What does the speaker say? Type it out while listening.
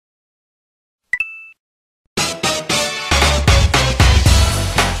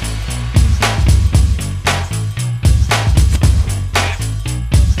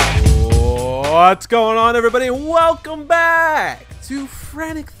What's going on, everybody? Welcome back to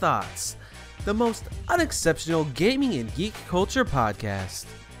Frantic Thoughts, the most unexceptional gaming and geek culture podcast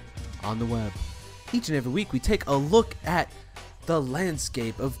on the web. Each and every week, we take a look at the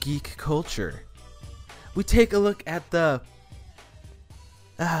landscape of geek culture. We take a look at I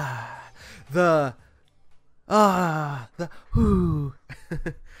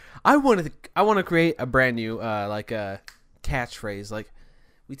want to create a brand new catchphrase, like,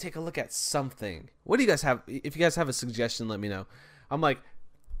 we take a look at something. What do you guys have? If you guys have a suggestion, let me know. I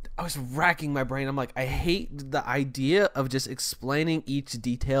was racking my brain. I'm like, I hate the idea of just explaining each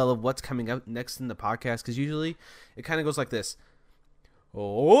detail of what's coming up next in the podcast, because usually it kind of goes like this.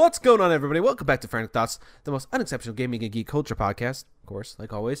 What's going on, everybody? Welcome back to Frantic Thoughts, the most unexceptional gaming and geek culture podcast, of course,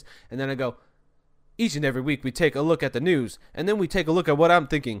 like always. And then I go, each and every week we take a look at the news, and then we take a look at what I'm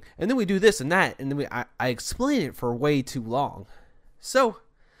thinking, and then we do this and that, and then I explain it for way too long. So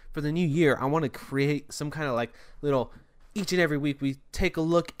for the new year, I want to create some kind of like little, each and every week we take a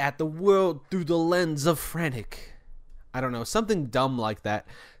look at the world through the lens of Frantic. I don't know, something dumb like that.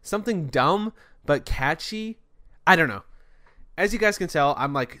 Something dumb but catchy. I don't know. As you guys can tell,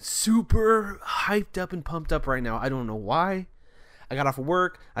 I'm like super hyped up and pumped up right now. I don't know why. I got off of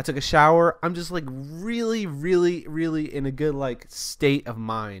work. I took a shower. I'm just like really in a good like state of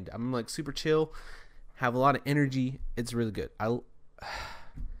mind. I'm like super chill. Have a lot of energy. It's really good.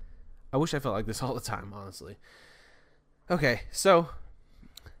 I wish I felt like this all the time, honestly. Okay, so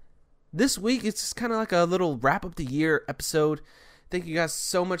this week it's just kind of like a little wrap up the year episode. Thank you guys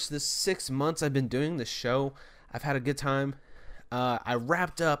so much. This 6 months I've been doing this show. I've had a good time. I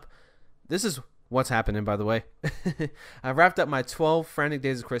wrapped up. This is what's happening, by the way. I wrapped up my 12 Frantic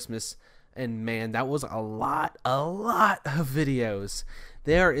Days of Christmas, and man, that was a lot of videos.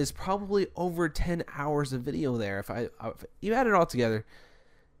 There is probably over 10 hours of video there. If you add it all together,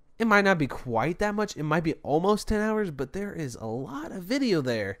 it might not be quite that much. It might be almost 10 hours, but there is a lot of video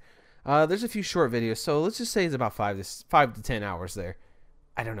there. There's a few short videos, so let's just say it's about 5 to 10 hours there.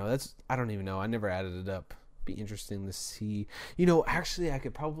 I don't know. I don't even know. I never added it up. Be interesting to see. You know, actually, I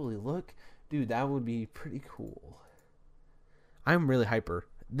could probably look. Dude, that would be pretty cool. I'm really hyper.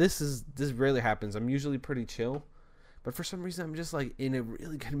 This rarely happens. I'm usually pretty chill, but for some reason, I'm just like in a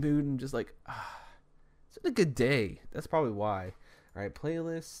really good mood and just like, it's been a good day. That's probably why. All right,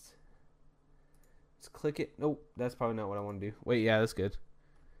 playlist. Let's click it. Nope, that's probably not what I want to do. Wait, yeah, that's good.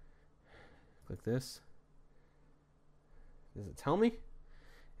 Click this. Does it tell me?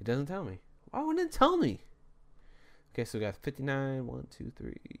 It doesn't tell me. Why wouldn't it tell me? Okay, so we got 59, 1, 2,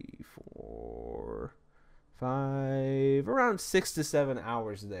 3, 4, 5, around 6 to 7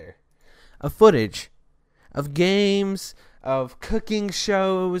 hours there of footage, of games, of cooking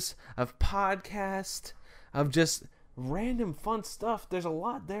shows, of podcasts, of just random fun stuff. There's a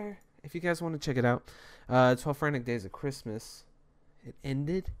lot there if you guys want to check it out. 12 Frantic Days of Christmas. It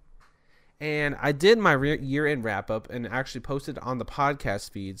ended. And I did my year-end wrap-up and actually posted on the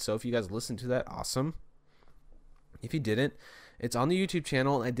podcast feed. So if you guys listened to that, awesome. If you didn't, it's on the YouTube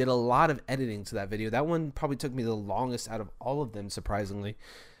channel. I did a lot of editing to that video. That one probably took me the longest out of all of them, surprisingly.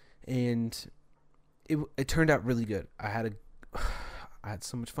 And it turned out really good. I had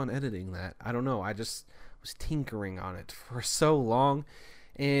so much fun editing that. I don't know. I just was tinkering on it for so long.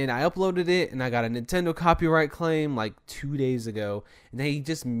 And I uploaded it, and I got a Nintendo copyright claim like 2 days ago. And they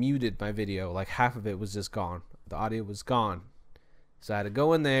just muted my video. Like half of it was just gone. The audio was gone. So I had to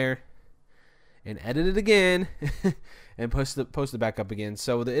go in there and edit it again and post it back up again.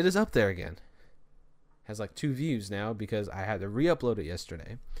 So it is up there again. Has like 2 views now because I had to re-upload it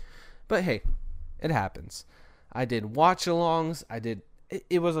yesterday. But hey, it happens. I did watch-alongs.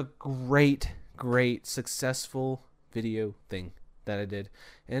 It was a great successful video thing that I did.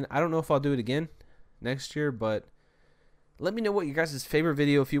 And I don't know if I'll do it again next year, but let me know what your guys' favorite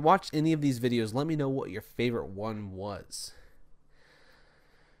video. If you watched any of these videos, let me know what your favorite one was.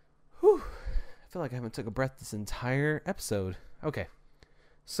 Whew. I feel like I haven't took a breath this entire episode. Okay.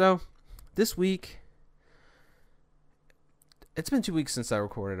 So, this week, it's been 2 weeks since I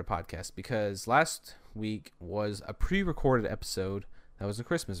recorded a podcast because last week was a pre-recorded episode. That was a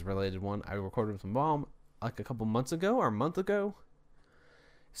Christmas-related one. I recorded with my mom like a couple months ago or a month ago.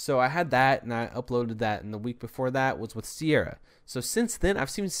 So I had that, and I uploaded that, and the week before that was with Sierra. So since then, I've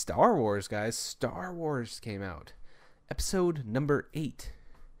seen Star Wars, guys. Star Wars came out. Episode number 8.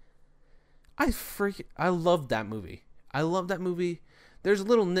 I love that movie. I love that movie. There's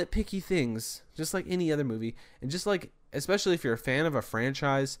little nitpicky things, just like any other movie. And just like, especially if you're a fan of a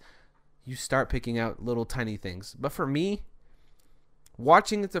franchise, you start picking out little tiny things. But for me,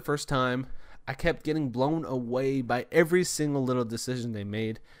 watching it the first time, I kept getting blown away by every single little decision they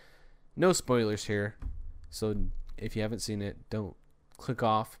made. No spoilers here. So if you haven't seen it, don't click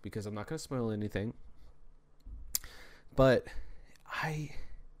off because I'm not going to spoil anything. But I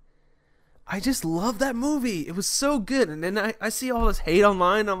just love that movie. It was so good. And then I see all this hate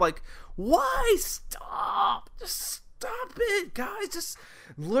online. I'm like, why? Stop. Just stop it, guys. Just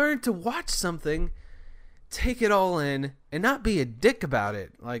learn to watch something, take it all in, and not be a dick about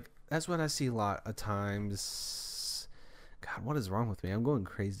it. Like, that's what I see a lot of times. God, what is wrong with me? I'm going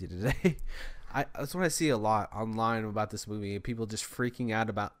crazy today. That's what I see a lot online about this movie. People just freaking out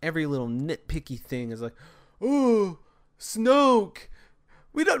about every little nitpicky thing. It's like, oh, Snoke,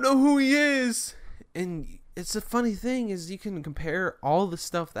 we don't know who he is. And it's a funny thing is you can compare all the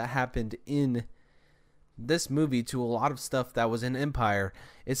stuff that happened in this movie to a lot of stuff that was in Empire.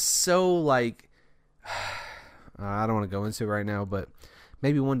 It's so like, I don't want to go into it right now, but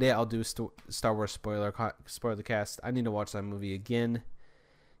maybe one day I'll do a Star Wars spoiler cast. I need to watch that movie again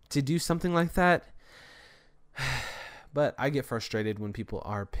to do something like that. But I get frustrated when people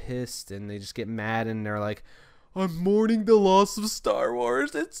are pissed and they just get mad and they're like, I'm mourning the loss of Star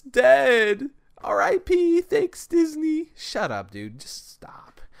Wars. It's dead. R.I.P. Thanks, Disney. Shut up, dude. Just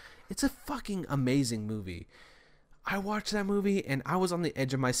stop. It's a fucking amazing movie. I watched that movie and I was on the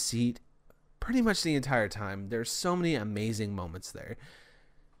edge of my seat pretty much the entire time. There's so many amazing moments there.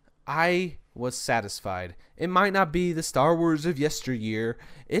 I was satisfied. It might not be the Star Wars of yesteryear.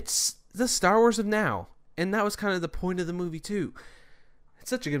 It's the Star Wars of now. And that was kind of the point of the movie too. It's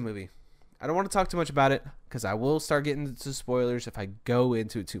such a good movie. I don't want to talk too much about it because I will start getting into spoilers if I go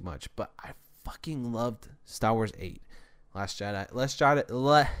into it too much. But I fucking loved Star Wars 8. The Last Jedi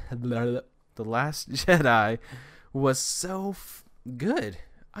was so good.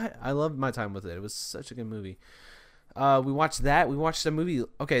 I loved my time with it. It was such a good movie. We watched that. We watched a movie.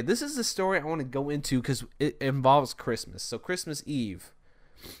 Okay, this is the story I want to go into because it involves Christmas. So Christmas Eve,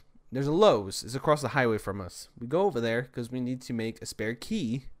 there's a Lowe's. It's across the highway from us. We go over there because we need to make a spare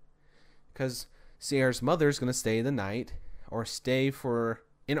key because Sierra's mother is going to stay the night or stay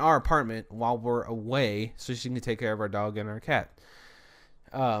in our apartment while we're away so she can take care of our dog and our cat.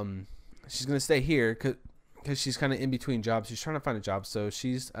 She's going to stay here because she's kind of in between jobs. She's trying to find a job. So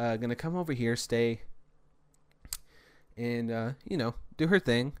she's going to come over here, stay, and, do her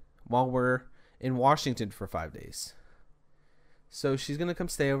thing while we're in Washington for 5 days. So she's going to come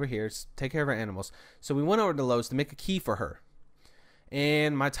stay over here, take care of our animals. So we went over to Lowe's to make a key for her.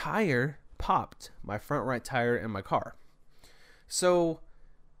 And my tire popped, my front right tire in my car. So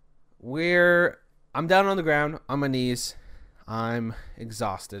I'm down on the ground on my knees. I'm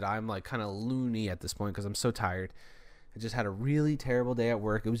exhausted. I'm like kind of loony at this point because I'm so tired. I just had a really terrible day at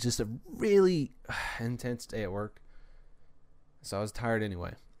work. It was just a really intense day at work. So I was tired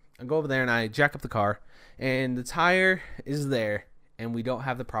anyway. I go over there and I jack up the car. And the tire is there. And we don't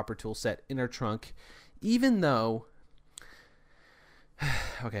have the proper tool set in our trunk. Even though...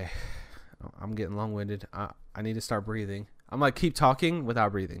 Okay. I'm getting long-winded. I need to start breathing. I'm like, keep talking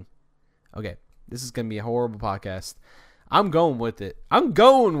without breathing. Okay. This is going to be a horrible podcast. I'm going with it. I'm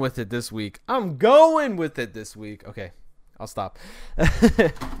going with it this week. Okay. I'll stop.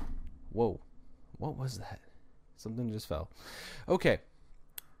 Whoa. What was that? Something just fell. Okay.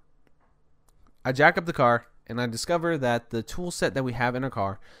 I jack up the car, and I discover that the tool set that we have in our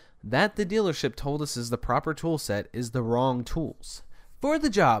car, that the dealership told us is the proper tool set, is the wrong tools for the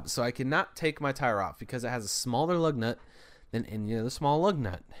job. So I cannot take my tire off because it has a smaller lug nut than any other small lug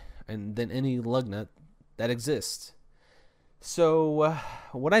nut, and than any lug nut that exists. So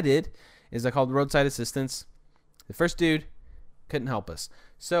what I did is I called roadside assistance. The first dude couldn't help us.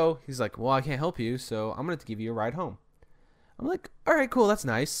 So he's like, well, I can't help you, so I'm going to give you a ride home. I'm like, all right, cool, that's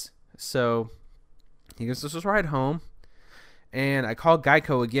nice. So he gives us a ride home, and I called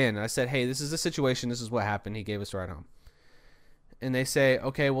Geico again. And I said, hey, this is the situation. This is what happened. He gave us a ride home. And they say,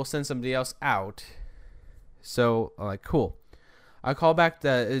 okay, we'll send somebody else out. So I'm like, cool. I call back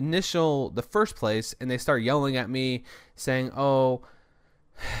the first place, and they start yelling at me saying, oh,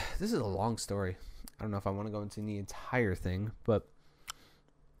 this is a long story. I don't know if I want to go into the entire thing, but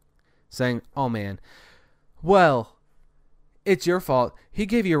saying, oh man, well, it's your fault. He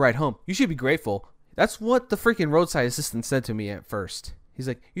gave you a ride home. You should be grateful. That's what the freaking roadside assistant said to me at first. He's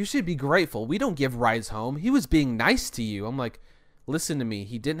like, you should be grateful. We don't give rides home. He was being nice to you. I'm like, listen to me.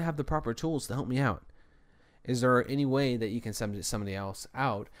 He didn't have the proper tools to help me out. Is there any way that you can send somebody else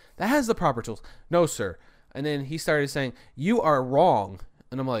out that has the proper tools? No, sir. And then he started saying, you are wrong.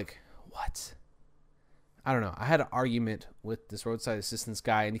 And I'm like, what? I don't know. I had an argument with this roadside assistance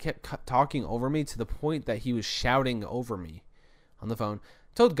guy, and he kept talking over me to the point that he was shouting over me on the phone.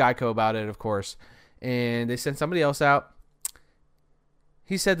 Told Geico about it, of course, and they sent somebody else out.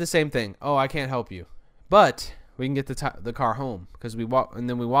 he said the same thing. Oh, I can't help you, but we can get the car home, because we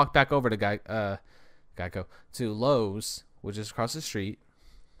walked back over to Geico, to Lowe's, which is across the street,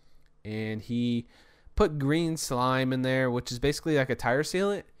 and he put green slime in there, which is basically like a tire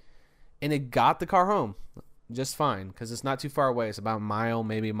sealant, and it got the car home just fine, because it's not too far away. It's about a mile,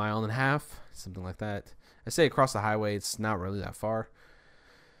 maybe a mile and a half, something like that. I say across the highway, it's not really that far.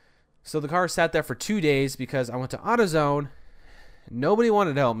 So the car sat there for 2 days because I went to AutoZone. Nobody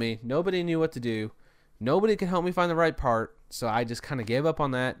wanted to help me. Nobody knew what to do. Nobody could help me find the right part. So I just kind of gave up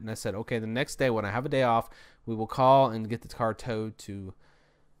on that. And I said, okay, the next day when I have a day off, we will call and get the car towed to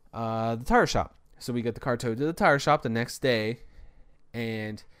the tire shop. So we get the car towed to the tire shop the next day.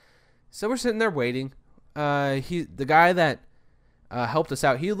 And so we're sitting there waiting. The guy that helped us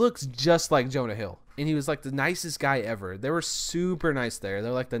out, he looks just like Jonah Hill. And he was like the nicest guy ever. They were super nice there.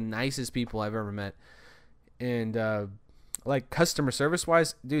 They're like the nicest people I've ever met. And like customer service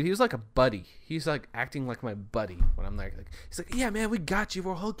wise, dude, he was like a buddy. He's like acting like my buddy when I'm there. Like, he's like, yeah, man, we got you.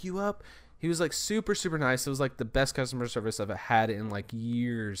 We'll hook you up. He was like super, super nice. It was like the best customer service I've had in like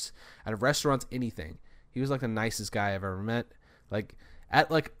years out of restaurants, anything. He was like the nicest guy I've ever met. Like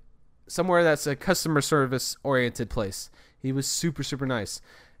at like somewhere that's a customer service oriented place. He was super, super nice.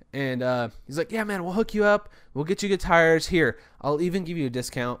 And he's like, yeah, man, we'll hook you up. We'll get you good tires. Here, I'll even give you a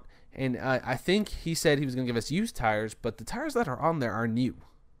discount. And I think he said he was going to give us used tires, but the tires that are on there are new.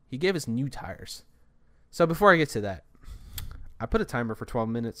 He gave us new tires. So before I get to that, I put a timer for 12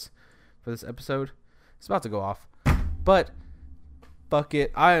 minutes for this episode. It's about to go off. But fuck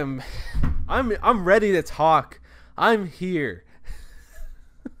it. I'm ready to talk. I'm here.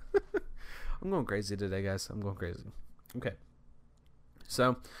 I'm going crazy today, guys. I'm going crazy. Okay.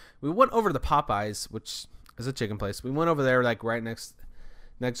 So we went over to the Popeyes, which is a chicken place. We went over there like right next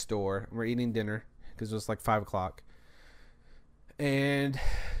door. We're eating dinner because it was like 5 o'clock. And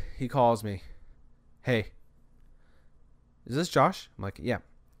he calls me. Hey, is this Josh? I'm like, yeah.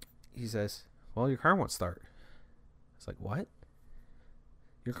 He says, well, your car won't start. I was like, what?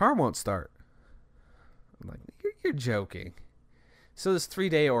 Your car won't start. I'm like, you're joking. So this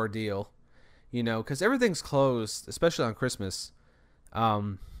 3-day ordeal, you know, because everything's closed, especially on Christmas.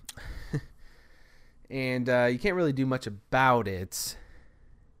 And you can't really do much about it.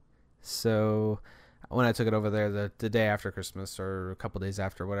 So when I took it over there the day after Christmas or a couple days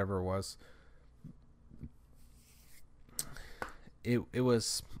after, whatever it was, it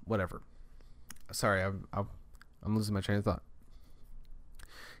was whatever. Sorry, I'm losing my train of thought.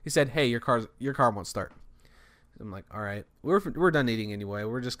 He said, "Hey, your car won't start." I'm like, "All right, we're done eating anyway.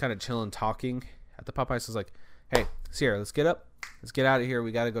 We're just kind of chilling, talking at the Popeyes." I was like, "Hey, Sierra, let's get up. Let's get out of here.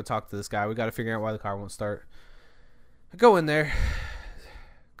 We got to go talk to this guy. We got to figure out why the car won't start." I go in there,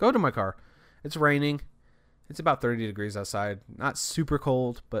 go to my car. It's raining. It's about 30 degrees outside. Not super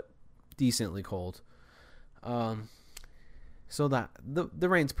cold, but decently cold. So that the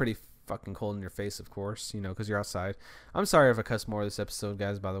rain's pretty fucking cold in your face, of course, you know, because you're outside. I'm sorry if I cuss more this episode,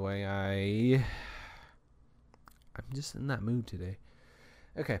 guys, by the way. I'm just in that mood today.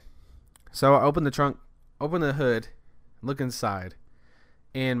 Okay. So I open the trunk, open the hood, look inside,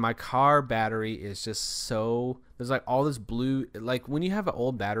 and my car battery is just so, there's like all this blue, like when you have an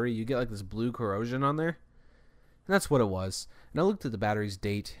old battery, you get like this blue corrosion on there. And that's what it was. And I looked at the battery's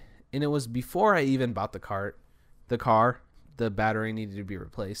date, and it was before I even bought the car, the battery needed to be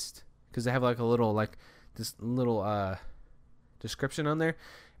replaced. Because they have like a little, like this little description on there.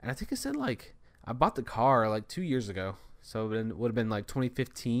 And I think it said like, I bought the car like 2 years ago. So it would have been like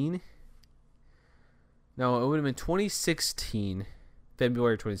 2015. No, it would have been 2016.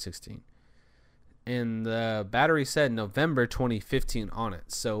 February 2016. And the battery said November 2015 on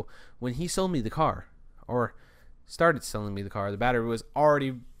it. So when he sold me the car, or started selling me the car, the battery was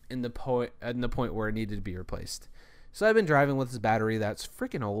already in the point where it needed to be replaced. So I've been driving with this battery that's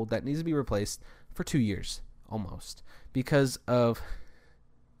freaking old that needs to be replaced for 2 years almost because of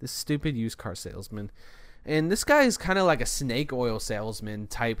this stupid used car salesman. And this guy is kind of like a snake oil salesman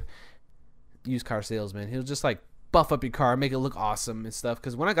type used car salesman. He'll just like buff up your car, make it look awesome and stuff.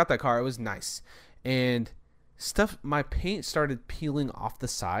 Because when I got that car, it was nice. And my paint started peeling off the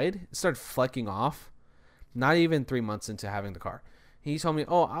side. It started flecking off. Not even 3 months into having the car. He told me,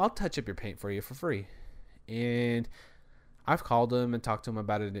 oh, I'll touch up your paint for you for free. And I've called him and talked to him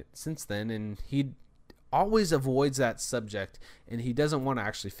about it since then. And he always avoids that subject. And he doesn't want to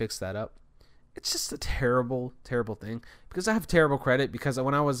actually fix that up. It's just a terrible, terrible thing. Because I have terrible credit. Because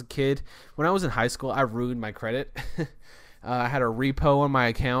when I was a kid, when I was in high school, I ruined my credit. I had a repo on my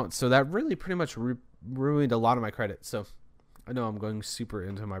account. So that really pretty much ruined a lot of my credit. So I know I'm going super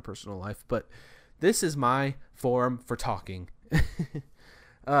into my personal life. But this is my forum for talking.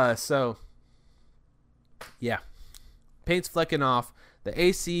 So yeah, paint's flecking off. The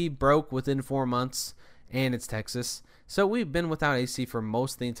AC broke within 4 months, and it's Texas. So we've been without AC for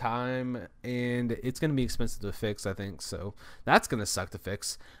most of the time, and it's going to be expensive to fix, I think. So that's going to suck to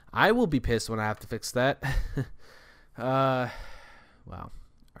fix. I will be pissed when I have to fix that. Wow. All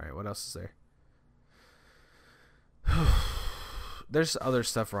right, what else is there? There's other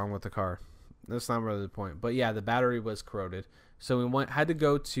stuff wrong with the car. That's not really the point. But yeah, the battery was corroded. So we had to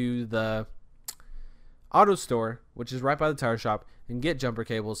go to the auto store, which is right by the tire shop, and get jumper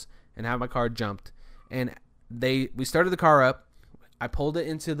cables and have my car jumped. And we started the car up. I pulled it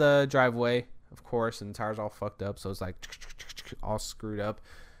into the driveway, of course, and the tires all fucked up, so it's like all screwed up.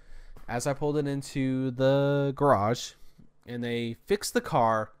 As I pulled it into the garage, and they fixed the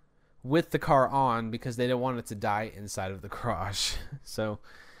car with the car on because they didn't want it to die inside of the garage. So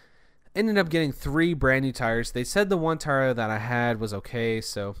ended up getting 3 brand new tires. They said the one tire that I had was okay,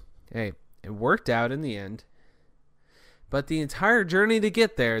 so hey, it worked out in the end. But the entire journey to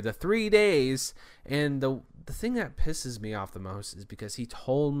get there, the 3 days, and the thing that pisses me off the most is because he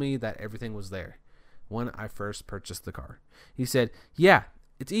told me that everything was there when I first purchased the car. He said, yeah,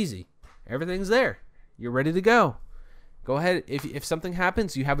 it's easy. Everything's there. You're ready to go. Go ahead. If something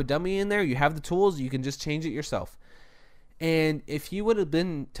happens, you have a dummy in there. You have the tools. You can just change it yourself. And if he would have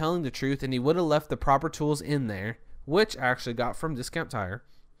been telling the truth and he would have left the proper tools in there, which I actually got from Discount Tire,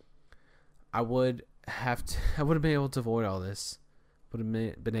 I would have been able to avoid all this. Would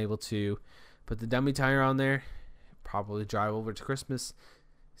have been able to put the dummy tire on there, probably drive over to Christmas,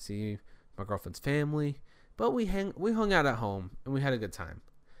 see my girlfriend's family. But we hung out at home and we had a good time.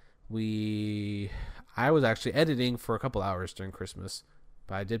 I was actually editing for a couple hours during Christmas,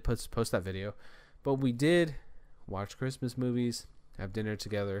 but I did post that video. But we did watch Christmas movies, have dinner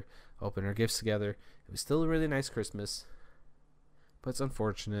together, open our gifts together. It was still a really nice Christmas, but it's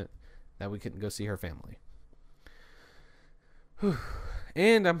unfortunate that we couldn't go see her family. Whew.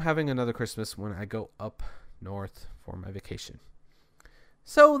 And I'm having another Christmas when I go up north for my vacation.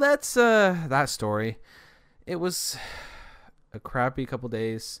 So that's that story. It was a crappy couple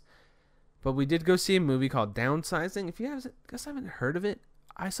days, but we did go see a movie called Downsizing. If you guys haven't heard of it,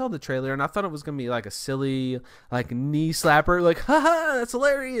 I saw the trailer and I thought it was gonna be like a silly, like knee slapper, like haha, that's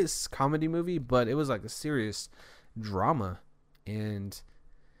hilarious comedy movie, but it was like a serious drama, and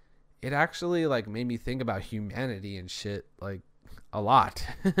it actually like made me think about humanity and shit like a lot.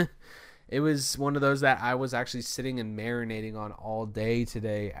 It was one of those that I was actually sitting and marinating on all day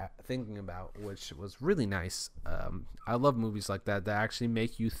today, thinking about, which was really nice. I love movies like that actually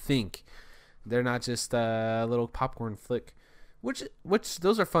make you think. They're not just a little popcorn flick, which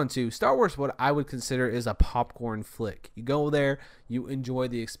those are fun too. Star Wars, what I would consider, is a popcorn flick. You go there, you enjoy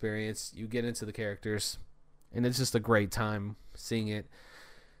the experience, you get into the characters, and it's just a great time seeing it.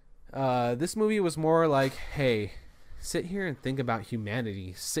 This movie was more like, hey, sit here and think about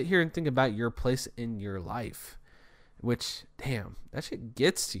humanity. Sit here and think about your place in your life. Which, damn, that shit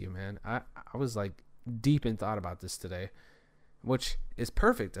gets to you, man. I was like deep in thought about this today, which is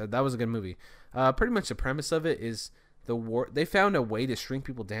perfect. That was a good movie. Pretty much the premise of it is they found a way to shrink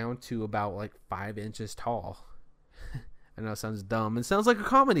people down to about like 5 inches tall. I know it sounds dumb. It sounds like a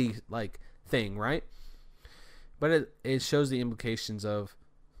comedy like thing, right? But it shows the implications of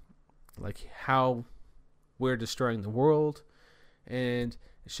like how we're destroying the world, and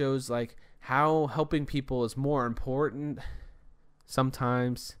it shows like how helping people is more important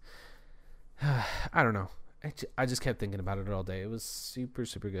sometimes. I don't know. I just kept thinking about it all day. It was super,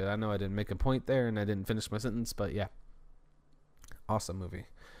 super good. I know I didn't make a point there and I didn't finish my sentence, but yeah. Awesome movie.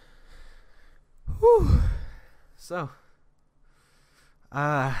 Whew. So,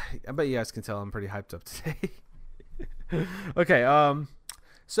 I bet you guys can tell I'm pretty hyped up today. Okay,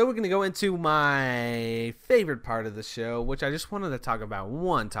 so we're going to go into my favorite part of the show, which I just wanted to talk about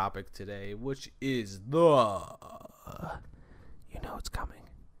one topic today, which is you know it's coming.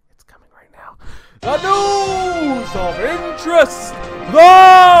 It's coming right now. The news of interest!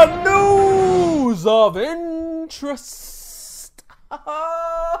 The news of interest!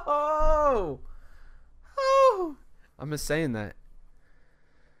 Oh! I'm just saying that.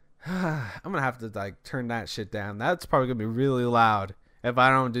 I'm going to have to like turn that shit down. That's probably going to be really loud if I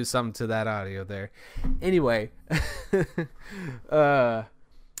don't do something to that audio there. Anyway,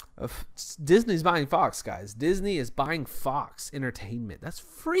 Disney's buying Fox, guys. Disney is buying Fox Entertainment. That's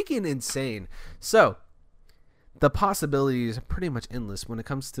freaking insane. So, the possibilities are pretty much endless when it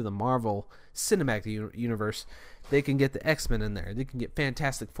comes to the Marvel Cinematic Universe. They can get the X-Men in there. They can get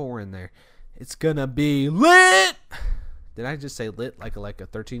Fantastic Four in there. It's gonna be lit! Did I just say lit like a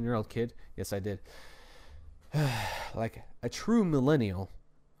 13-year-old kid? Yes, I did. Like a true millennial,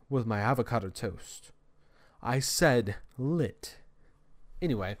 with my avocado toast. I said lit.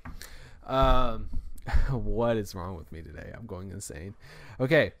 Anyway, what is wrong with me today? I'm going insane.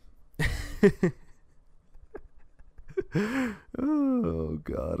 Okay. Oh,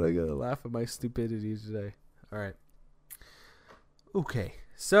 God. I gotta laugh at my stupidity today. All right. Okay.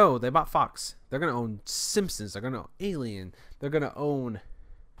 So, they bought Fox. They're gonna own Simpsons. They're gonna own Alien. They're gonna own...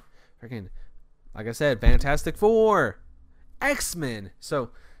 freaking, like I said, Fantastic Four. X-Men.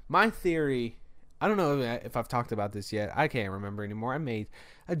 So, my theory... I don't know if I've talked about this yet. I can't remember anymore. I made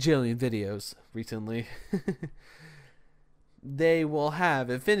a jillion videos recently. They will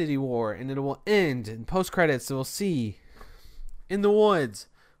have Infinity War, and it will end. In post-credits, we'll see in the woods,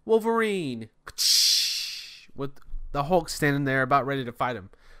 Wolverine with the Hulk standing there about ready to fight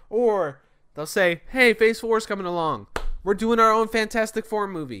him. Or they'll say, hey, Phase 4 is coming along. We're doing our own Fantastic Four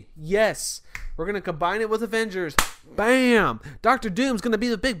movie. Yes. We're going to combine it with Avengers. Bam! Doctor Doom's going to be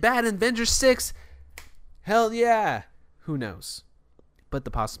the big bad in Avengers 6. Hell yeah. Who knows? But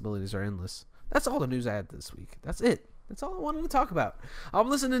the possibilities are endless. That's all the news I had this week. That's it. That's all I wanted to talk about. I'm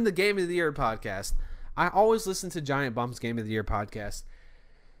listening to Game of the Year podcast. I always listen to Giant Bomb's Game of the Year podcast.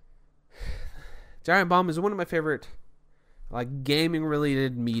 Giant Bomb is one of my favorite like gaming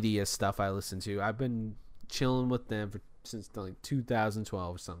related media stuff I listen to. I've been chilling with them since like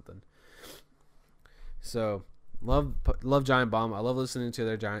 2012 or something. So love Giant Bomb. I love listening to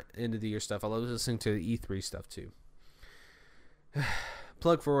their Giant end of the year stuff. I love listening to the E3 stuff too.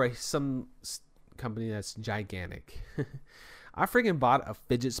 Plug for some company that's gigantic. I freaking bought a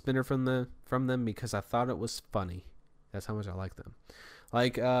fidget spinner from them because I thought it was funny. That's how much I like them.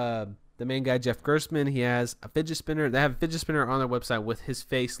 Like the main guy Jeff Gerstmann, he has a fidget spinner. They have a fidget spinner on their website with his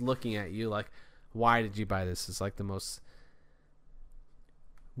face looking at you like, why did you buy this? It's like the most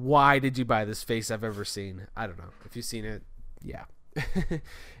why did you buy this face I've ever seen. I don't know. If you've seen it, yeah.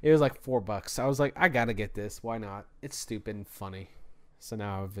 It was like $4. I was like, I gotta get this. Why not? It's stupid and funny. So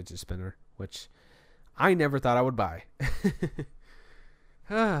now I have a fidget spinner, which I never thought I would buy.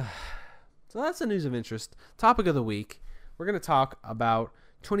 So that's the news of interest. Topic of the week. We're going to talk about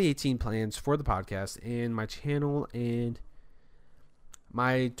 2018 plans for the podcast and my channel and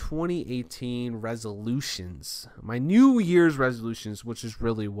my 2018 resolutions. My New Year's resolutions, which is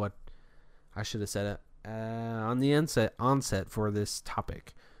really what I should have said on the onset for this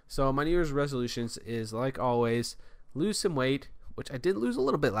topic. So my New Year's resolutions is, like always, lose some weight, which I did lose a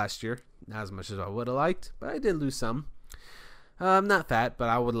little bit last year. Not as much as I would have liked, but I did lose some. I'm not fat, but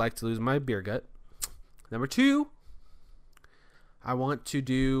I would like to lose my beer gut. Number 2, I want to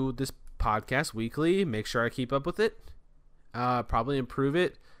do this podcast weekly. Make sure I keep up with it. Probably improve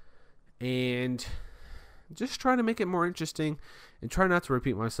it. And just try to make it more interesting. And try not to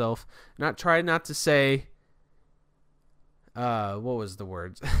repeat myself. Try not to say... what was the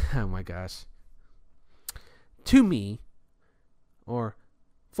words? Oh my gosh. To me... or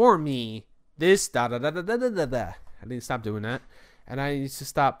for me, this da da da da da da da. I need to stop doing that, and I need to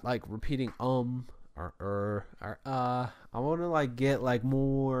stop like repeating or I want to like get like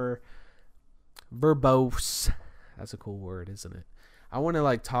more verbose. That's a cool word, isn't it? I want to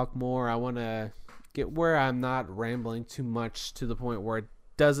like talk more. I want to get where I'm not rambling too much to the point where it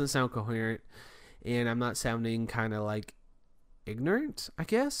doesn't sound coherent, and I'm not sounding kind of like ignorant, I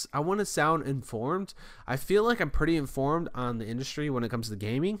guess. I want to sound informed. I feel like I'm pretty informed on the industry when it comes to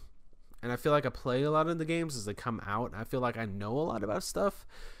gaming, and I feel like I play a lot of the games as they come out. I feel like I know a lot about stuff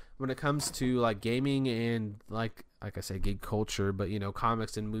when it comes to like gaming and like I say geek culture, but you know,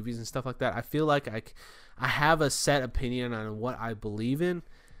 comics and movies and stuff like that. I feel like I have a set opinion on what I believe in.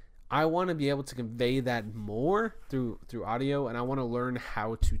 I want to be able to convey that more through audio, and I want to learn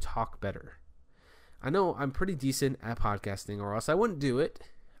how to talk better. I know I'm pretty decent at podcasting, or else I wouldn't do it.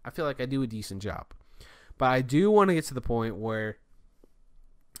 I feel like I do a decent job. But I do want to get to the point where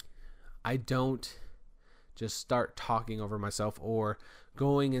I don't just start talking over myself or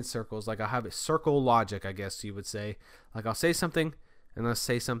going in circles. Like I'll have a circle logic, I guess you would say. Like I'll say something, and I'll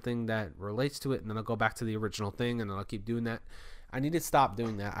say something that relates to it, and then I'll go back to the original thing, and then I'll keep doing that. I need to stop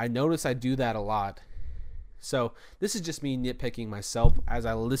doing that. I notice I do that a lot. So this is just me nitpicking myself as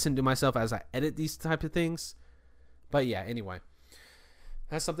I listen to myself, as I edit these type of things. But yeah, anyway,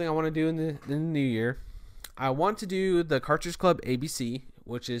 that's something I want to do in the new year. I want to do the Cartridge Club ABC,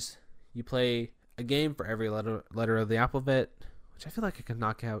 which is you play a game for every letter of the alphabet, which I feel like I can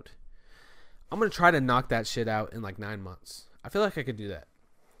knock out. I'm going to try to knock that shit out in like 9 months. I feel like I could do that.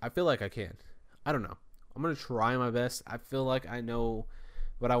 I feel like I can. I don't know. I'm going to try my best. I feel like I know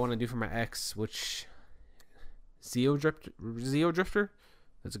what I want to do for my ex, which... Zeo Drifter?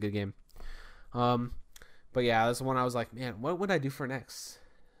 That's a good game. But yeah, that's the one I was like, man, what would I do for an ex?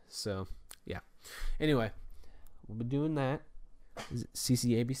 So yeah. Anyway, we'll be doing that.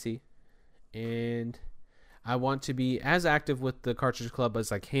 CCABC, and I want to be as active with the Cartridge Club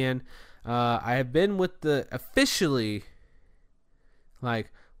as I can. I have been with the officially,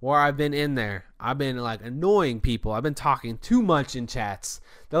 like, where I've been in there. I've been like annoying people. I've been talking too much in chats.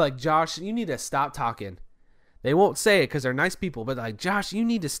 They're like, Josh, you need to stop talking. They won't say it because they're nice people, but like, Josh, you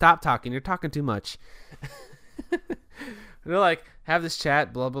need to stop talking. You're talking too much. They're like, have this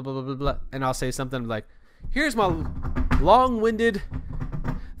chat, blah, blah, blah, blah, blah, blah. And I'll say something like, here's my long-winded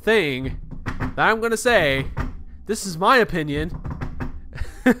thing that I'm going to say. This is my opinion.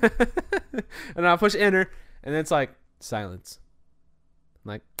 And I'll push enter, and then it's like, silence.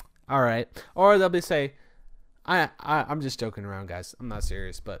 I'm like, all right. Or they'll be say, I'm just joking around, guys. I'm not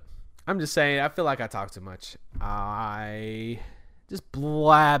serious, but I'm just saying, I feel like I talk too much. I just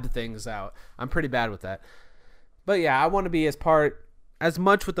blab things out. I'm pretty bad with that. But yeah, I want to be as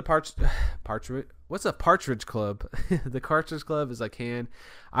much with the Partridge. What's a Partridge Club? The Cartridge Club as I can.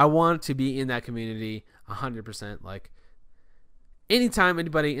 I want to be in that community 100%. Like, anytime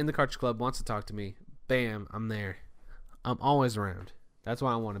anybody in the Cartridge Club wants to talk to me, bam, I'm there. I'm always around. That's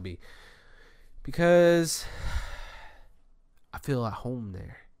why I want to be. Because I feel at home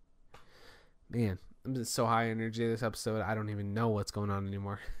there. Man, I'm just so high energy this episode. I don't even know what's going on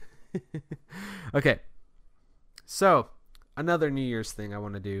anymore. Okay. So, another New Year's thing I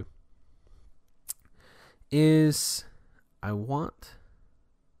want to do is I forgot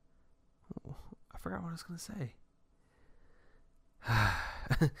what I was going to say.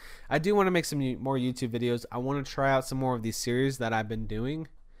 I do want to make some more YouTube videos. I want to try out some more of these series that I've been doing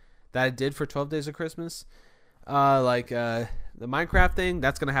that I did for 12 Days of Christmas. The Minecraft thing,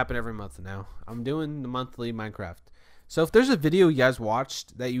 that's going to happen every month now. I'm doing the monthly Minecraft. So if there's a video you guys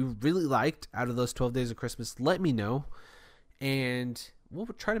watched that you really liked out of those 12 Days of Christmas, let me know. And we'll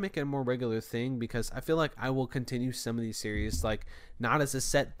try to make it a more regular thing, because I feel like I will continue some of these series, like, not as a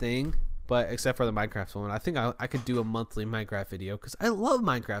set thing, but except for the Minecraft one. I think I could do a monthly Minecraft video, because I love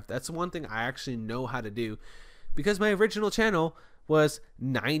Minecraft. That's one thing I actually know how to do, because my original channel was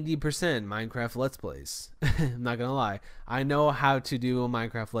 90% Minecraft Let's Plays. I'm not gonna lie. I know how to do a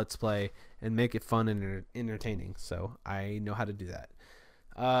Minecraft Let's Play and make it fun and entertaining, so I know how to do that.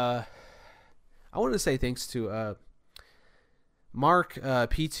 I want to say thanks to Mark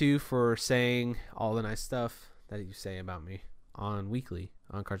P2 for saying all the nice stuff that you say about me on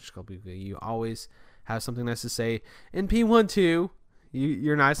Cartridge Club Weekly. You always have something nice to say. And P1 too,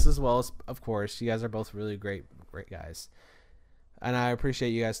 you're nice as well, of course. You guys are both really great guys. And I appreciate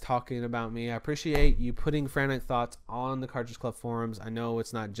you guys talking about me. I appreciate you putting Frantic Thoughts on the Cartridge Club forums. I know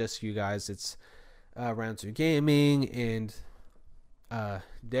it's not just you guys. It's Round 2 Gaming and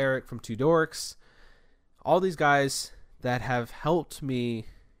Derek from Two Dorks. All these guys that have helped me,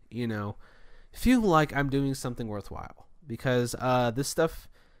 feel like I'm doing something worthwhile. Because this stuff,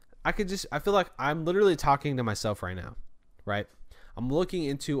 I feel like I'm literally talking to myself right now, right? I'm looking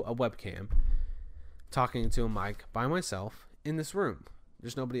into a webcam, talking to a mic by myself in this room.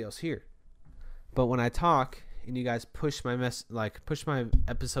 There's nobody else here. But when I talk and you guys push my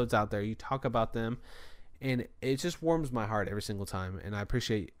episodes out there, you talk about them, and it just warms my heart every single time. And I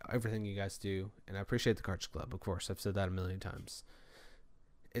appreciate everything you guys do, and I appreciate the Cartridge Club, of course. I've said that a million times.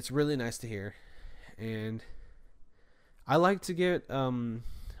 It's really nice to hear, and I like to get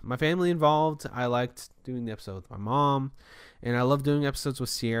my family involved. I liked doing the episode with my mom, and I love doing episodes with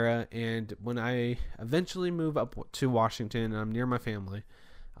Sierra. And when I eventually move up to Washington and I'm near my family,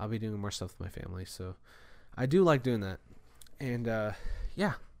 I'll be doing more stuff with my family. So I do like doing that. And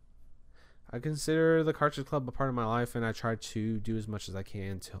yeah, I consider the Cartridge Club a part of my life, and I try to do as much as I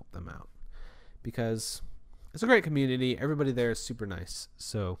can to help them out, because it's a great community. Everybody there is super nice.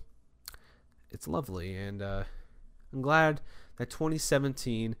 So it's lovely. And I'm glad that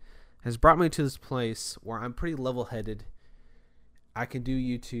 2017 has brought me to this place where I'm pretty level-headed. I can do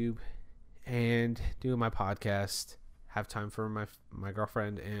YouTube and do my podcast, have time for my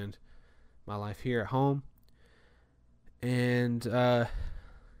girlfriend and my life here at home. And the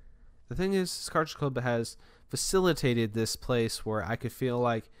thing is, this Cartridge Club has facilitated this place where I could feel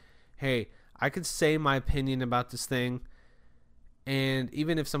like, hey, I could say my opinion about this thing, and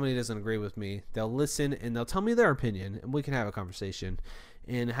even if somebody doesn't agree with me, they'll listen and they'll tell me their opinion, and we can have a conversation.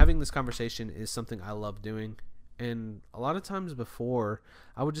 And having this conversation is something I love doing. And a lot of times before,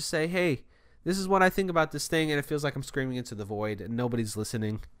 I would just say, hey, this is what I think about this thing, and it feels like I'm screaming into the void and nobody's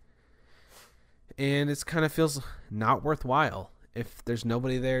listening. And it kind of feels not worthwhile if there's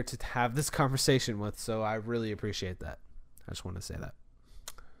nobody there to have this conversation with. So I really appreciate that. I just want to say that.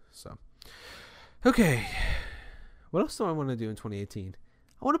 So, okay. What else do I want to do in 2018?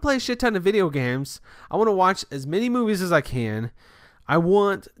 I want to play a shit ton of video games. I want to watch as many movies as I can. I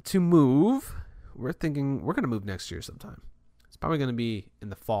want to move. We're thinking we're going to move next year sometime. It's probably going to be in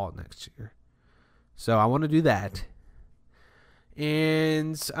the fall next year. So I want to do that.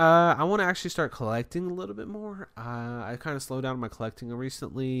 And I want to actually start collecting a little bit more. I kind of slowed down my collecting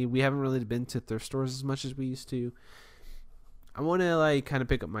recently. We haven't really been to thrift stores as much as we used to. I want to like kind of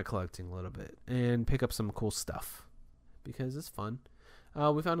pick up my collecting a little bit and pick up some cool stuff because it's fun.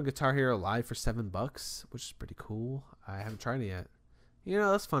 We found a Guitar Hero Live for $7, which is pretty cool. I haven't tried it yet. You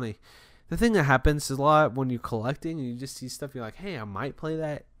know, that's funny. The thing that happens is a lot when you're collecting and you just see stuff, you're like, hey, I might play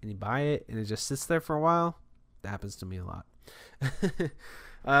that, and you buy it, and it just sits there for a while. That happens to me a lot.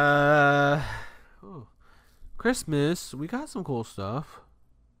 Christmas, we got some cool stuff.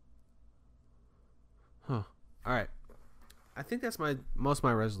 All right. I think that's most of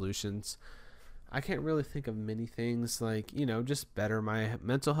my resolutions. I can't really think of many things like, you know, just better my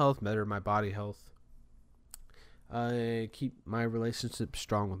mental health, better my body health. Keep my relationship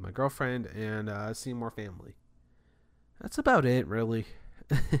strong with my girlfriend and see more family. That's about it, really.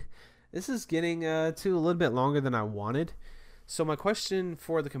 This is getting to a little bit longer than I wanted. So my question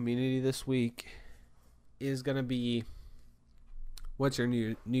for the community this week is going to be, what's your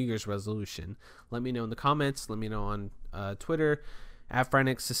New Year's resolution? Let me know in the comments. Let me know on Twitter at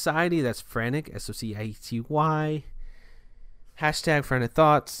Frantic Society. That's Frantic, SOCIETY. Hashtag Frantic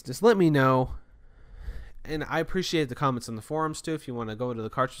Thoughts. Just let me know. And I appreciate the comments on the forums too. If you want to go to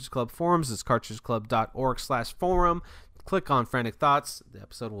the Cartridge Club forums, it's cartridgeclub.org/forum. Click on Frantic Thoughts. The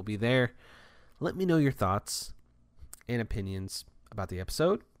episode will be there. Let me know your thoughts and opinions about the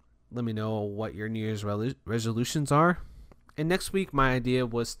episode. Let me know what your New Year's resolutions are. And next week, my idea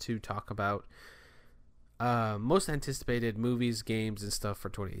was to talk about most anticipated movies, games, and stuff for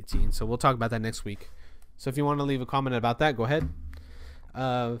 2018. So we'll talk about that next week. So if you want to leave a comment about that, go ahead.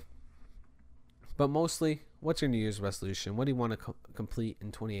 But mostly, what's your New Year's resolution? What do you want to complete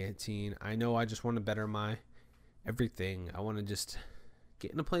in 2018? I know I just want to better my everything. I want to just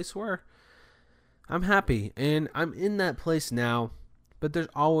get in a place where I'm happy. And I'm in that place now. But there's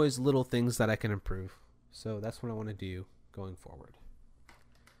always little things that I can improve. So that's what I want to do going forward.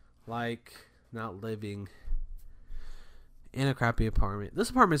 Like not living in a crappy apartment. This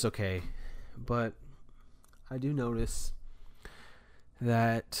apartment's okay. But I do notice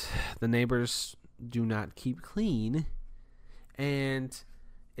that the neighbors do not keep clean, and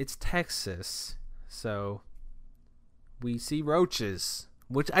it's Texas, so we see roaches,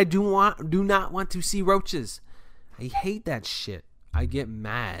 which I do not want to see roaches. I hate that shit. I get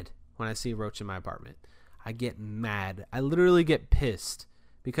mad when I see a roach in my apartment. I get mad. I literally get pissed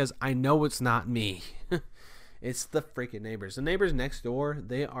because I know it's not me. It's the freaking neighbors. The neighbors next door,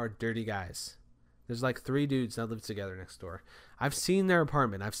 they are dirty guys. There's like 3 dudes that live together next door. I've seen their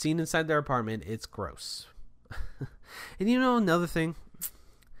apartment. I've seen inside their apartment. It's gross. And you know another thing?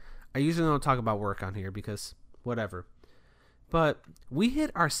 I usually don't talk about work on here because whatever. But we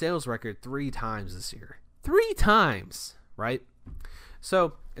hit our sales record 3 times this year. 3 times, right?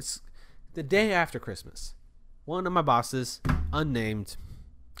 So it's the day after Christmas. One of my bosses, unnamed,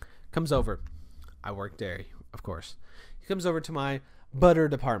 comes over. I work dairy, of course. He comes over to my butter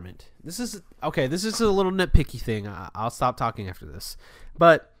department. This is a little nitpicky thing. I'll stop talking after this.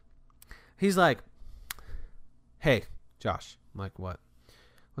 But he's like, hey, Josh. I'm like, what?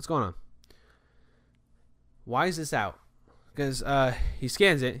 What's going on? Why is this out? Because he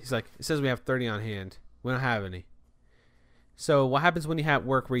scans it. He's like, it says we have 30 on hand. We don't have any. So what happens when you have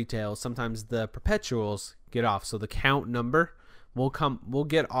work retail? Sometimes the perpetuals get off. So the count number will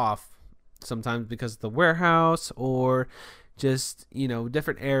get off sometimes because of the warehouse or just, you know,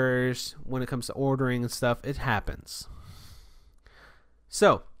 different errors when it comes to ordering and stuff. It happens.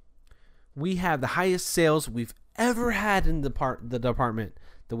 So we have the highest sales we've ever had in the department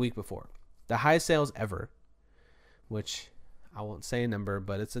the week before. The highest sales ever, which I won't say a number,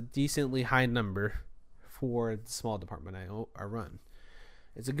 but it's a decently high number for the small department I run.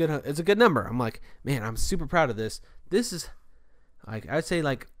 It's a good number. I'm like, man, I'm super proud of this. This is like, I'd say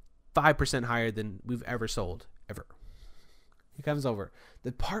like 5% higher than we've ever sold ever. He comes over. The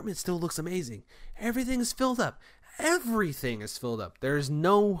apartment still looks amazing. Everything is filled up. Everything is filled up. There's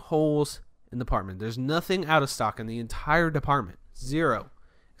no holes in the apartment. There's nothing out of stock in the entire department. 0.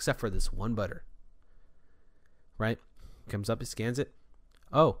 Except for this one butter. Right? Comes up, he scans it.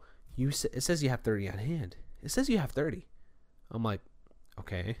 Oh, it says you have 30 on hand. It says you have 30. I'm like,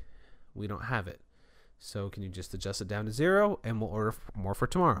 okay, we don't have it. So can you just adjust it down to 0 and we'll order more for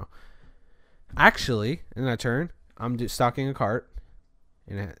tomorrow? Actually, and I turn, I'm just stocking a cart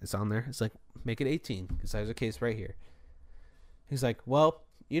and it's on there. It's like, make it 18 because there's a case right here. He's like, well,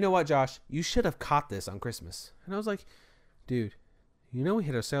 you know what, Josh? You should have caught this on Christmas. And I was like, dude, you know we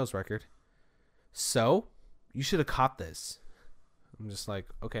hit our sales record. So you should have caught this. I'm just like,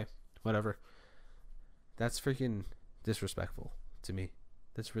 okay, whatever. That's freaking disrespectful to me.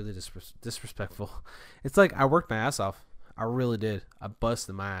 That's really disrespectful. It's like I worked my ass off. I really did. I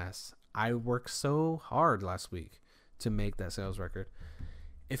busted my ass. I worked so hard last week to make that sales record.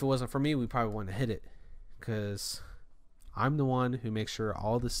 If it wasn't for me, we probably wouldn't have hit it. Because I'm the one who makes sure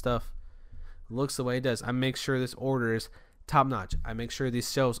all this stuff looks the way it does. I make sure this order is top notch. I make sure these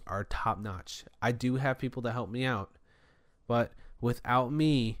sales are top notch. I do have people that help me out. But without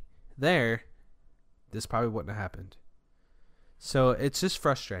me there, this probably wouldn't have happened. So it's just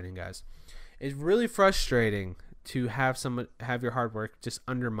frustrating, guys. It's really frustrating to have your hard work just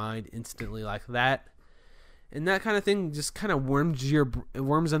undermined instantly like that. And that kind of thing just kind of worms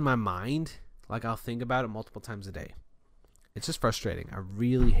in my mind. Like I'll think about it multiple times a day. It's just frustrating. I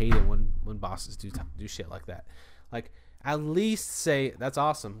really hate it when bosses do shit like that. Like at least say, that's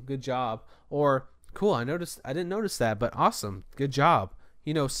awesome, good job, or cool, I didn't notice that, but awesome, good job.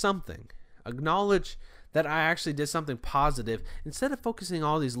 You know, something. Acknowledge that I actually did something positive instead of focusing on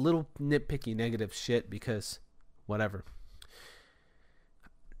all these little nitpicky negative shit because whatever.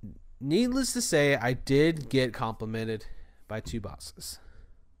 Needless to say, I did get complimented by 2 bosses.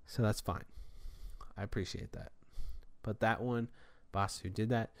 So that's fine. I appreciate that. But that one boss who did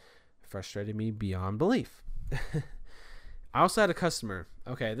that frustrated me beyond belief. I also had a customer.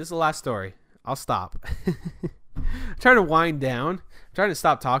 Okay, this is the last story. I'll stop. I'm trying to wind down. I'm trying to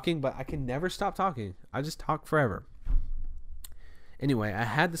stop talking, but I can never stop talking. I just talk forever. Anyway, I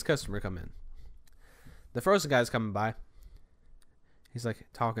had this customer come in. The frozen guy's coming by. He's like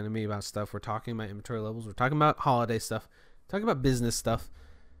talking to me about stuff. We're talking about inventory levels. We're talking about holiday stuff. Talking about business stuff.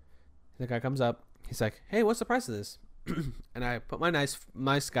 The guy comes up. He's like, hey, what's the price of this? And I put my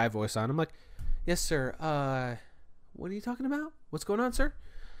nice guy voice on. I'm like, yes, sir. What are you talking about? What's going on, sir?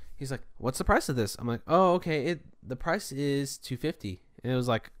 He's like, what's the price of this? I'm like, oh, okay. The price is $2.50. And it was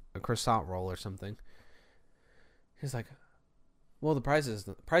like a croissant roll or something. He's like, well, the price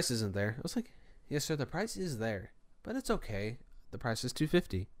isn't there. I was like, yes, sir. The price is there, but it's okay. The price is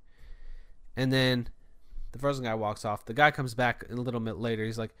 $2.50. And then the frozen guy walks off. The guy comes back a little bit later.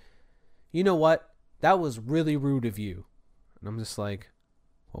 He's like, you know what? That was really rude of you. And I'm just like,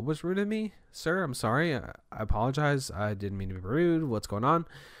 what was rude of me? Sir, I'm sorry. I apologize. I didn't mean to be rude. What's going on?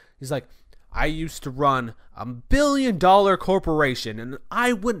 He's like, I used to run a $1 billion corporation and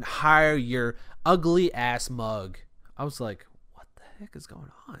I wouldn't hire your ugly ass mug. I was like, what the heck is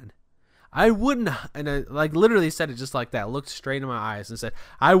going on? I wouldn't, and I like literally said it just like that. Looked straight in my eyes and said,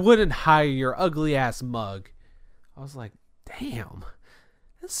 I wouldn't hire your ugly ass mug. I was like, damn.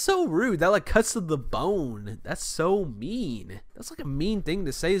 That's so rude. That like cuts to the bone. That's so mean. That's like a mean thing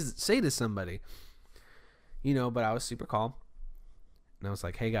to say to somebody. You know, but I was super calm. And I was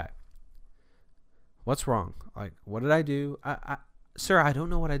like, hey guy, what's wrong? Like, what did I do? Sir, I don't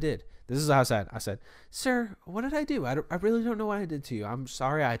know what I did. This is how I said. I said, sir, what did I do? I really don't know what I did to you. I'm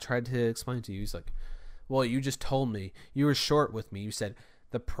sorry. I tried to explain to you. He's like, well, you just told me. You were short with me. You said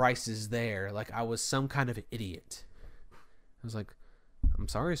the price is there. Like I was some kind of idiot. I was like, I'm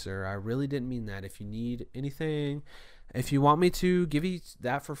sorry, sir. I really didn't mean that. If you need anything, if you want me to give you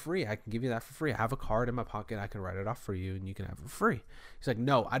that for free, I can give you that for free. I have a card in my pocket. I can write it off for you and you can have it for free. He's like,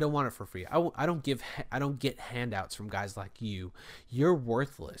 no, I don't want it for free. I don't get handouts from guys like you. You're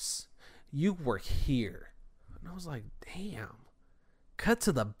worthless. You work here. And I was like, damn, cut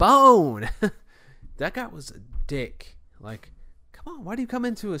to the bone. That guy was a dick. Like, come on. Why do you come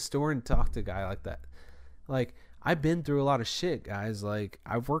into a store and talk to a guy like that? Like, I've been through a lot of shit, guys. Like,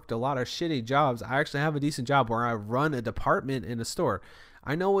 I've worked a lot of shitty jobs. I actually have a decent job where I run a department in a store.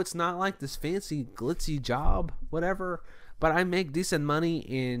 I know it's not like this fancy, glitzy job, whatever, but I make decent money,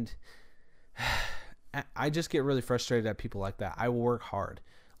 and I just get really frustrated at people like that. I work hard.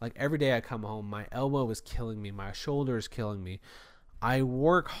 Like, every day I come home, my elbow is killing me. My shoulder is killing me. I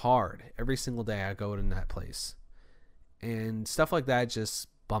work hard every single day I go in that place. And stuff like that just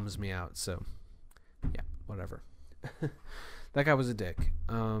bums me out. So, yeah, whatever. That guy was a dick.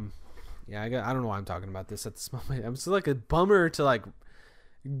 Yeah, I don't know why I'm talking about this at this moment. I'm still like a bummer to like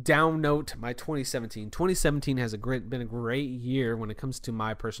down note my 2017. 2017 has been a great year when it comes to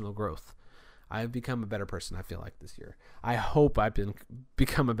my personal growth. I've become a better person, I feel like, this year. I hope I've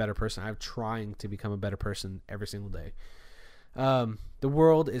become a better person. I'm trying to become a better person every single day. The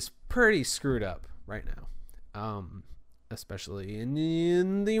world is pretty screwed up right now, especially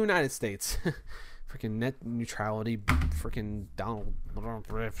in the United States. Freaking net neutrality, freaking Donald.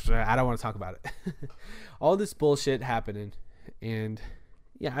 I don't want to talk about it. All this bullshit happening, and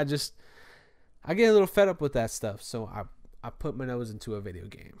yeah, I get a little fed up with that stuff. So I put my nose into a video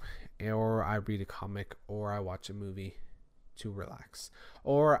game, or I read a comic, or I watch a movie to relax,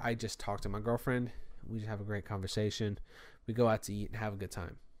 or I just talk to my girlfriend. We just have a great conversation. We go out to eat and have a good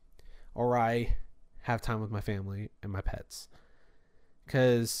time, or I have time with my family and my pets.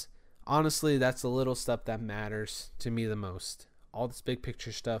 Because honestly, that's the little stuff that matters to me the most. All this big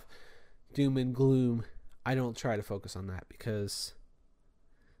picture stuff, doom and gloom, I don't try to focus on that because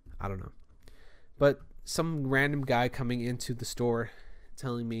I don't know. But some random guy coming into the store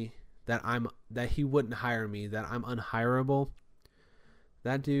telling me that he wouldn't hire me, that I'm unhireable.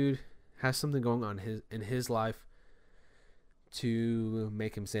 That dude has something going on in his life to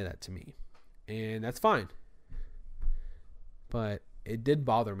make him say that to me. And that's fine. But it did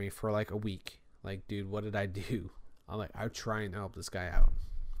bother me for like a week. Like, dude, what did I do? I'm trying to help this guy out.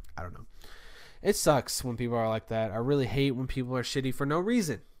 I don't know. It sucks when people are like that. I really hate when people are shitty for no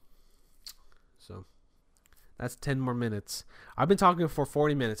reason. So that's 10 more minutes. I've been talking for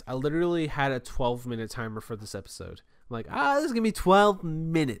 40 minutes. I literally had a 12-minute timer for this episode. I'm like, this is going to be 12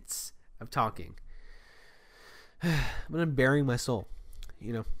 minutes of talking. But I'm burying my soul.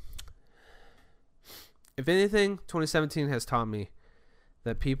 You know. If anything, 2017 has taught me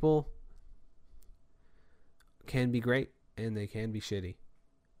that people can be great and they can be shitty.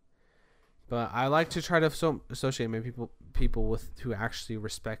 But I like to try to associate my people with who actually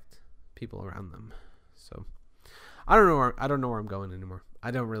respect people around them. So I don't know where I'm going anymore.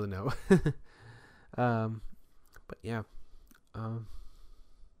 I don't really know. But yeah. I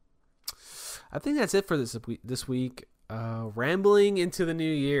think that's it for this week. Rambling into the new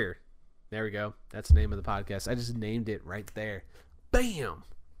year. There we go. That's the name of the podcast. I just named it right there. Bam!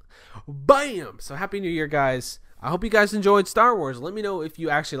 Bam! So happy New Year, guys. I hope you guys enjoyed Star Wars. Let me know if you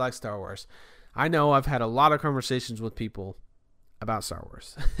actually like Star Wars. I know I've had a lot of conversations with people about Star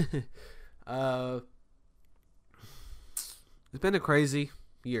Wars. It's been a crazy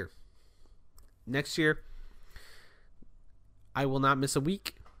year. Next year, I will not miss a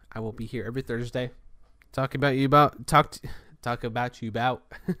week. I will be here every Thursday. To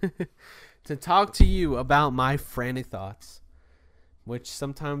talk to you about my frantic thoughts, which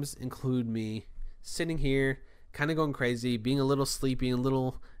sometimes include me sitting here, kind of going crazy, being a little sleepy, a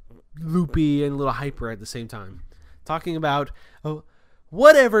little loopy, and a little hyper at the same time. Talking about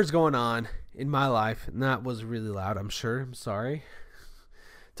whatever's going on in my life. And that was really loud, I'm sure. I'm sorry.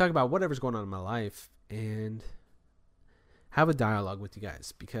 Talk about whatever's going on in my life and have a dialogue with you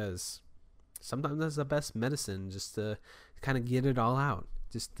guys, because sometimes that's the best medicine, just to kind of get it all out,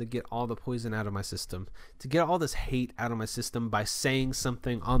 just to get all the poison out of my system, to get all this hate out of my system by saying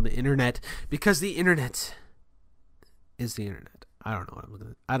something on the internet, because the internet is the internet. I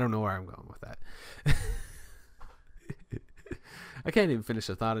don't know where I'm going with that. I can't even finish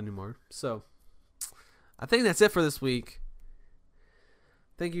a thought anymore. So I think that's it for this week.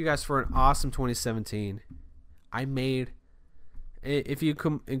 Thank you guys for an awesome 2017. If you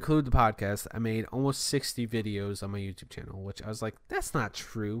include the podcast, I made almost 60 videos on my YouTube channel, which I was like, that's not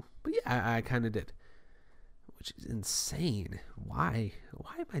true. But yeah, I kind of did, which is insane. Why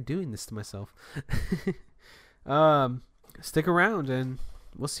am I doing this to myself? Stick around and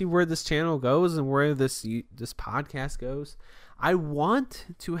we'll see where this channel goes and where this podcast goes. I want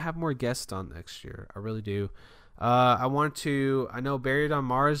to have more guests on next year. I really do. I know Buried on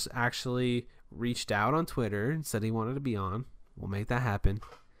Mars actually reached out on Twitter and said he wanted to be on. We'll make that happen.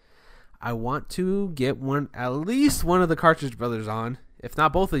 I want to get at least one of the Cartridge Brothers on. If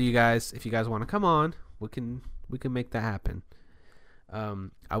not both of you guys, if you guys want to come on, we can make that happen.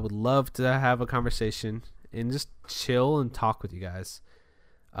 I would love to have a conversation and just chill and talk with you guys.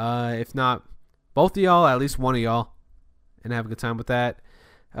 If not both of y'all, at least one of y'all, and have a good time with that.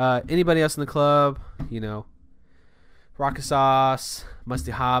 Anybody else in the club, Rocket Sauce,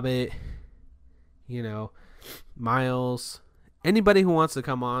 Musty Hobbit, Miles, anybody who wants to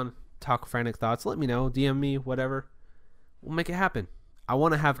come on, talk frantic thoughts, let me know, DM me, whatever. We'll make it happen. I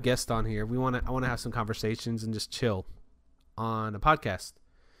want to have guests on here. I want to have some conversations and just chill on a podcast.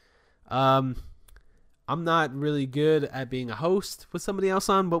 I'm not really good at being a host with somebody else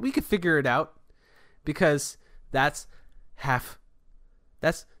on, but we could figure it out, because that's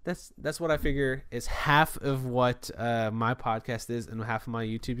what I figure is half of what my podcast is and half of my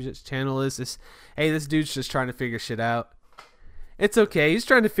YouTube channel is. Hey, this dude's just trying to figure shit out. It's okay. He's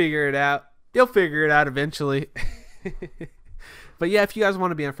trying to figure it out. He'll figure it out eventually. But yeah, if you guys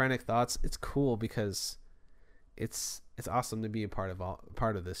want to be on Frantic Thoughts, it's cool, because it's awesome to be a part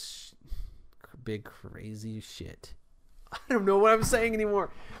of this big crazy shit. I don't know what I'm saying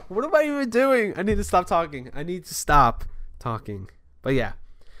anymore. What am I even doing? I need to stop talking. But yeah,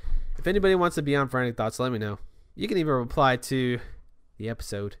 If anybody wants to be on Frantic Thoughts, let me know. You can even reply to the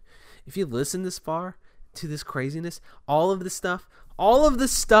episode. If you listen this far to this craziness, all of this stuff,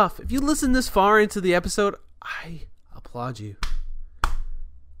 if you listen this far into the episode, I applaud you.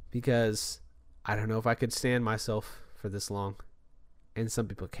 Because I don't know if I could stand myself for this long. And some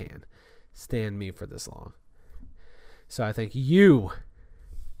people can stand me for this long. So I thank you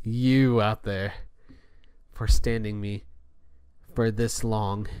out there, for standing me for this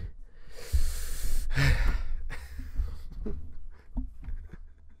long.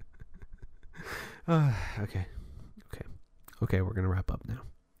 Okay, we're gonna wrap up now.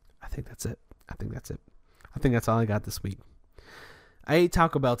 I think that's it. I think that's all I got this week. I ate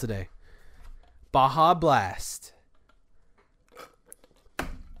Taco Bell today. Baja Blast.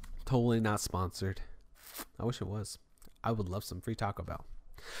 Totally not sponsored. I wish it was. I would love some free Taco Bell.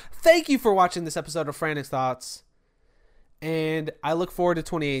 Thank you for watching this episode of Frantic Thoughts. And I look forward to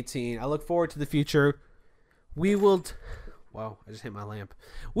 2018. I look forward to the future. We will... Wow, I just hit my lamp.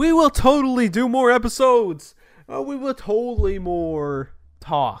 We will totally do more episodes. We will totally more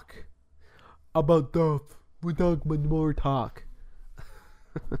talk about stuff. We'll talk about more talk.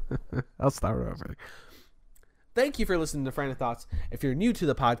 I'll start over. Thank you for listening to Frantic Thoughts. If you're new to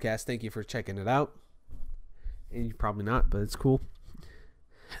the podcast, thank you for checking it out. And you're probably not, but it's cool.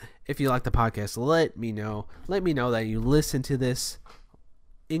 If you like the podcast, let me know. Let me know that you listen to this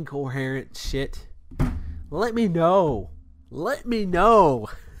incoherent shit. Let me know. Let me know.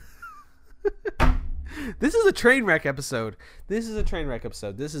 This is a train wreck episode. This is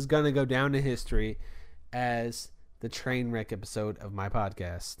going to go down to history as the train wreck episode of my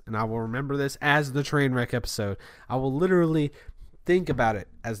podcast. And I will remember this as the train wreck episode. I will literally think about it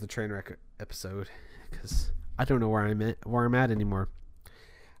as the train wreck episode. Because I don't know where I'm at anymore.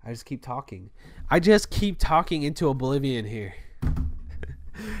 I just keep talking. Into oblivion here.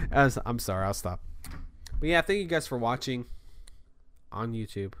 I'm sorry, I'll stop. But yeah, thank you guys for watching on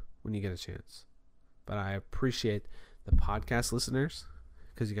YouTube when you get a chance. But I appreciate the podcast listeners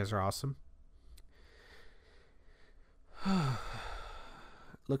because you guys are awesome.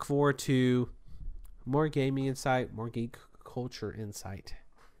 Look forward to more gaming insight, more geek culture insight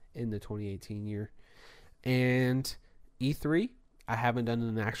in the 2018 year. And E3, I haven't done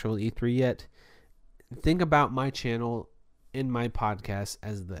an actual E3 yet. Think about my channel and my podcast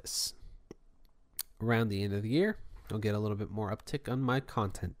as this. Around the end of the year, you'll get a little bit more uptick on my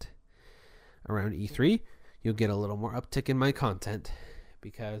content. Around E3, you'll get a little more uptick in my content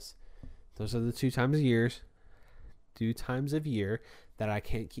because those are the two times of year that I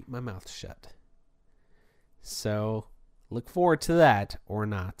can't keep my mouth shut. So look forward to that or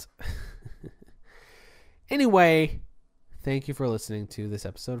not. Anyway, thank you for listening to this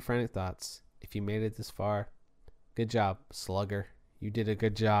episode of Frantic Thoughts. If you made it this far, good job, Slugger. You did a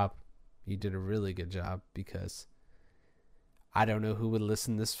good job. You did a really good job because I don't know who would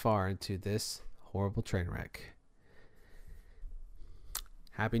listen this far into this horrible train wreck.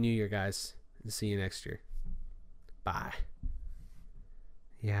 Happy New Year, guys, and see you next year. Bye.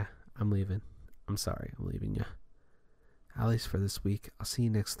 Yeah, I'm leaving. I'm sorry, I'm leaving you. At least for this week. I'll see you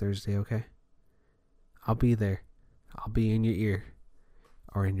next Thursday, okay? I'll be there. I'll be in your ear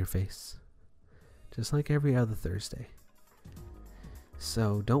or in your face. Just like every other Thursday.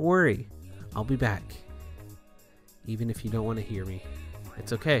 So don't worry. I'll be back. Even if you don't want to hear me.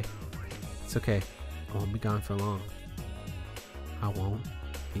 It's okay. It's okay. I won't be gone for long. I won't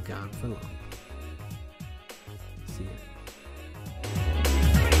be gone for long.